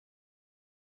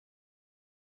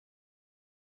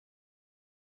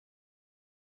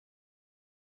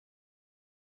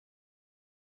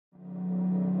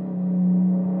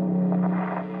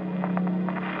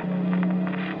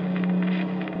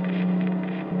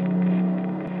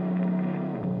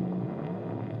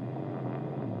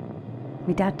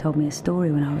My dad told me a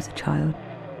story when I was a child.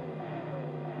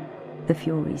 The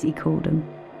Furies, he called them.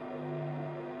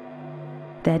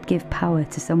 They'd give power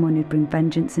to someone who'd bring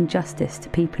vengeance and justice to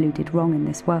people who did wrong in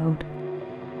this world.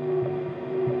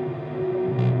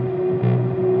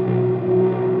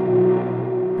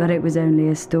 But it was only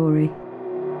a story.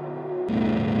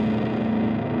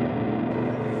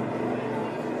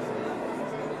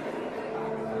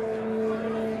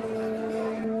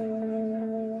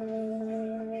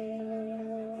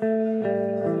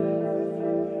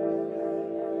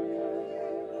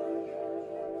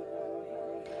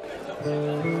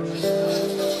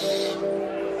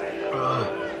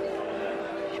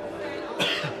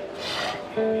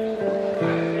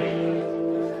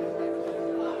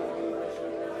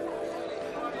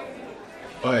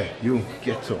 Oi, you,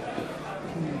 get up.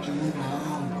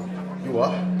 You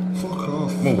what? Fuck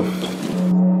off. Move.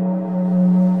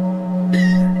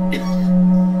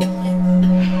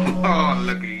 Oh,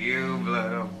 look at you,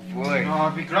 blood. Oh, boy. Oh,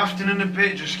 I'll be grafting in a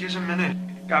bit, just give us a minute.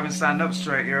 Can't even stand up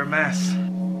straight, you're a mess.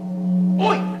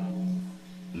 Oi!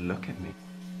 Look at me.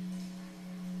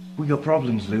 What your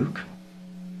problems, Luke?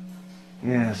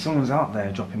 Yeah, someone's out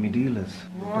there dropping me dealers.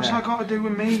 What's that got to do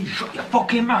with me? Shut your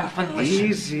fucking mouth and listen.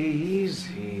 Easy,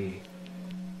 easy.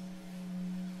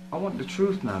 I want the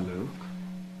truth now, Luke.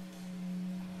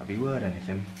 Have you heard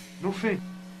anything? Nothing.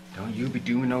 Don't you be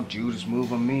doing no Judas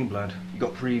move on me, blood. You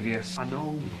got previous. I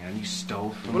know. Yeah, and you stole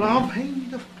from Well, me. I'll pay you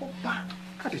the fuck back.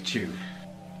 Attitude.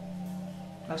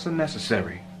 That's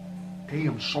unnecessary. Hey,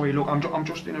 I'm sorry, look, I'm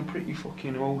just in a pretty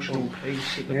fucking emotional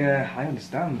place. Yeah, I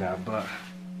understand that, but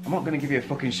I'm not gonna give you a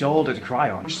fucking shoulder to cry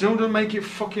on. It still doesn't make it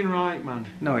fucking right, man.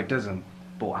 No, it doesn't.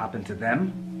 But what happened to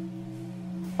them?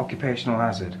 Occupational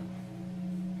hazard.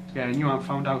 Yeah, and you haven't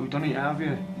found out who done it, have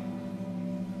you?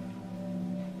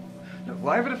 Look,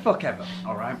 whatever the fuck ever,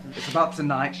 alright? It's about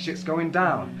tonight, shit's going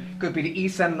down. Could be the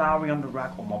East End Lowry on the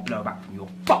rack or more blowback from your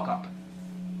fuck up.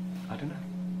 I don't know.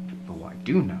 But what I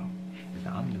do know is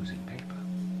that I'm losing paper.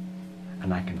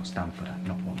 And I cannot stand for that,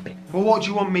 not one bit. Well, what do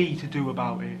you want me to do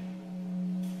about it?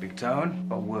 Big tone?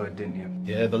 Got a word, didn't you?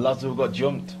 Yeah, the lads who got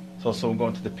jumped. Saw someone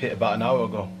going to the pit about an hour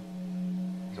ago.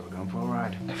 So we're going for a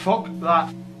ride. Fuck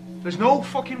that. There's no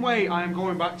fucking way I am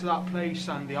going back to that place,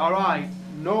 Sandy, alright?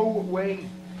 No way.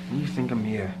 You think I'm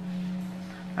here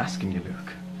asking you,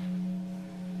 Luke?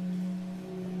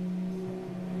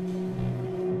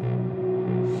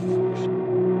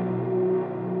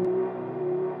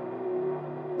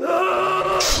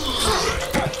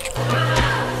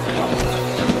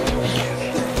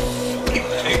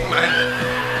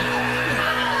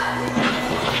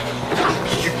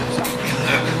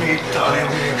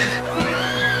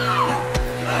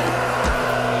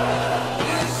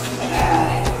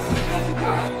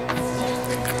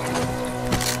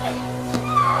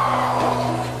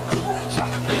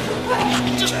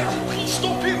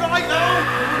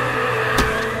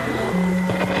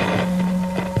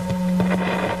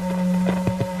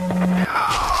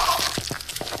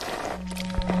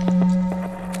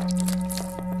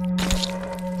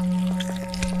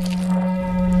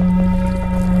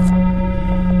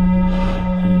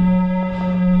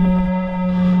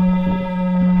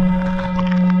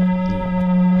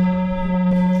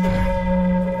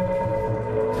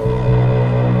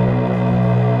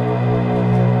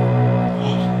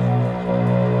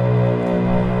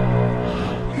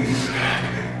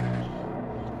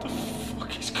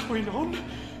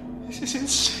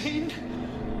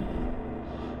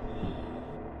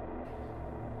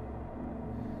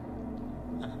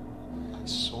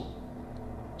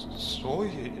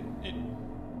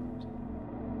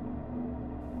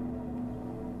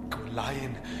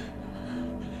 Lying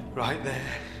right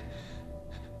there.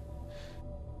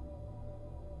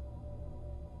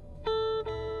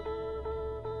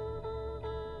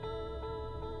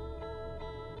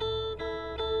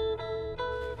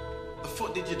 The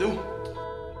fuck did you do? It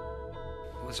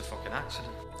was a fucking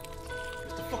accident.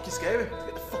 It's the fucking scary.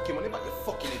 Get the fucking money back, you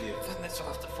fucking idiot. Then that's what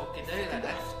I have to fucking do then.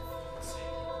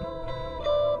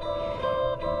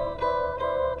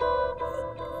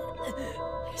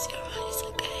 It's alright, it's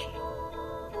okay.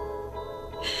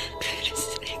 This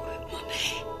is it with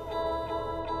Mummy.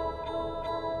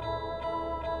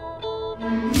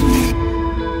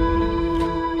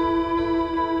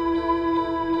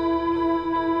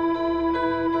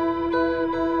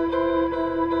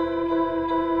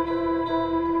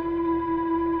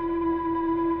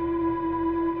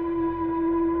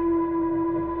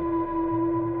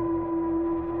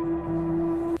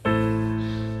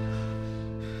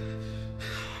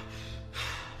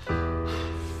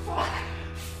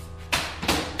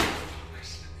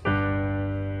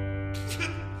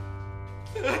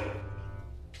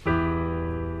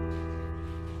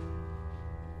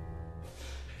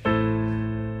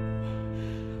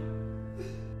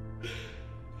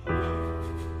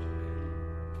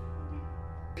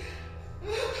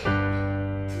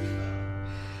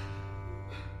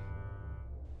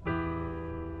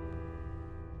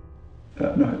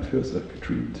 That night feels like a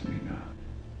dream to me now.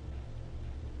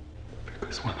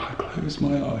 Because when I close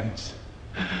my eyes,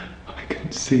 I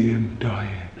can see him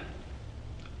dying.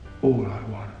 All I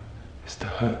want is to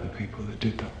hurt the people that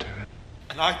did that to him.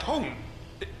 And I don't.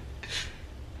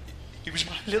 He was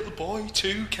my little boy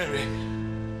too, Kerry.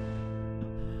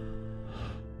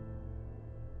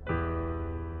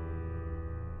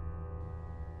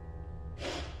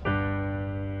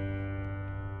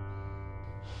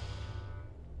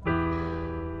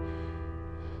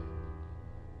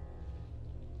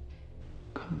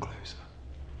 Come closer.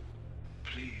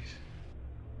 Please.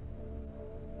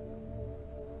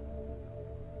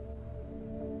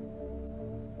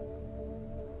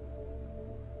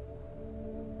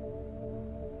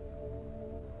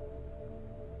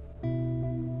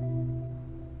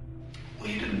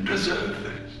 We didn't deserve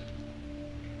this.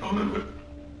 None of it.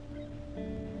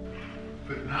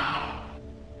 But now,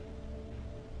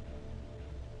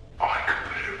 I can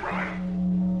put it right.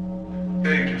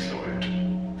 They decided to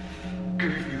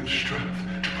give you the strength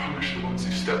to punish the ones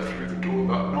who stepped through the door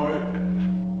that night.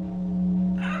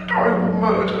 And I will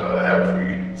murder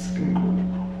every single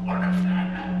one of them.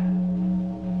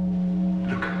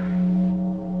 Look at me.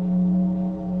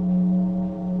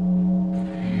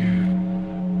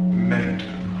 You made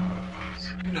them hurt us.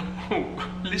 No,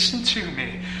 listen to me.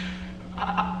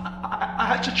 I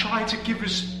had to try to give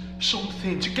us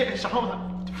something to get us out of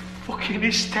that fucking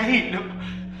estate.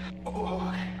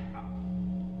 Oh,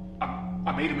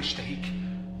 I made a mistake.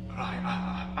 Right,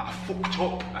 I fucked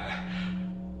up.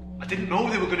 I didn't know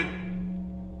they were gonna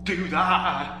do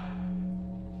that.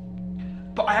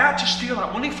 But I had to steal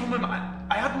that money from them.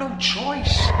 I had no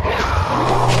choice.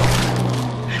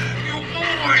 You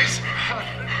always had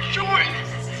a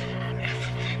choice.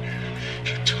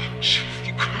 You touch,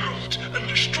 you corrupt, and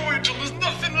destroy until there's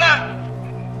nothing left.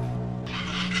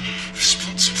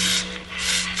 Responsible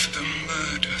for the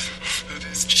murder of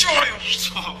his child.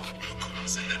 Stop.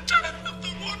 Causing the death of the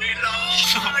one he loved.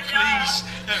 Stop, please.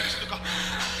 Yes, look,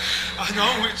 I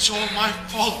know it's all my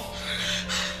fault.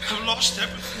 I've lost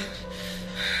everything.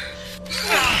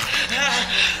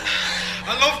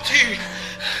 I loved you,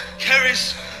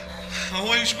 Keres. I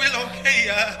always will, okay?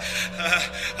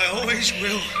 I always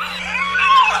will.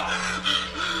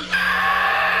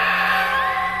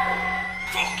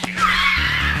 Fuck you.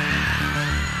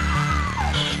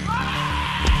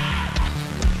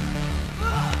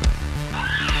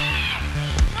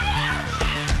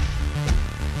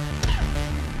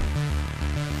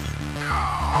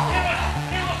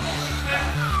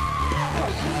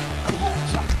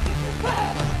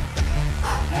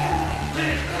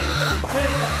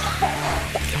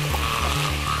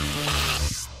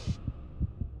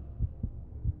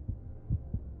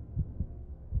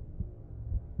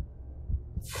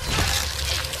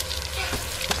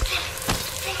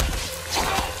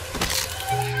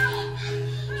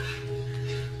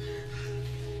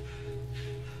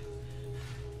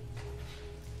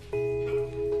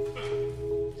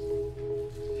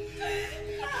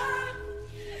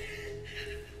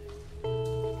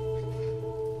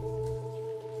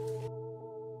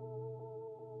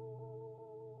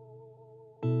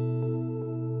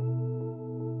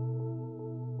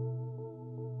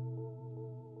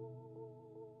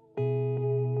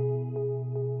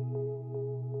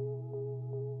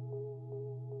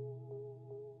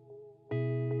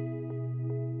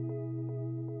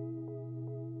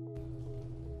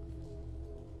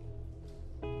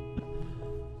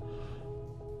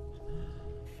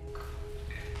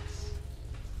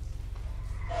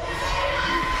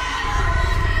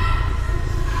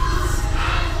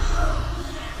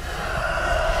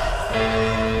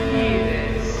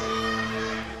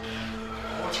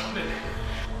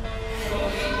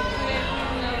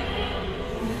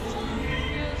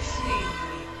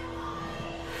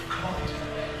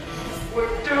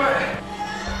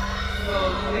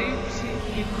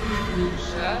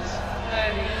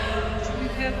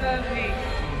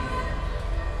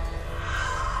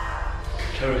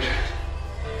 Keres,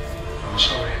 I'm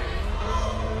sorry.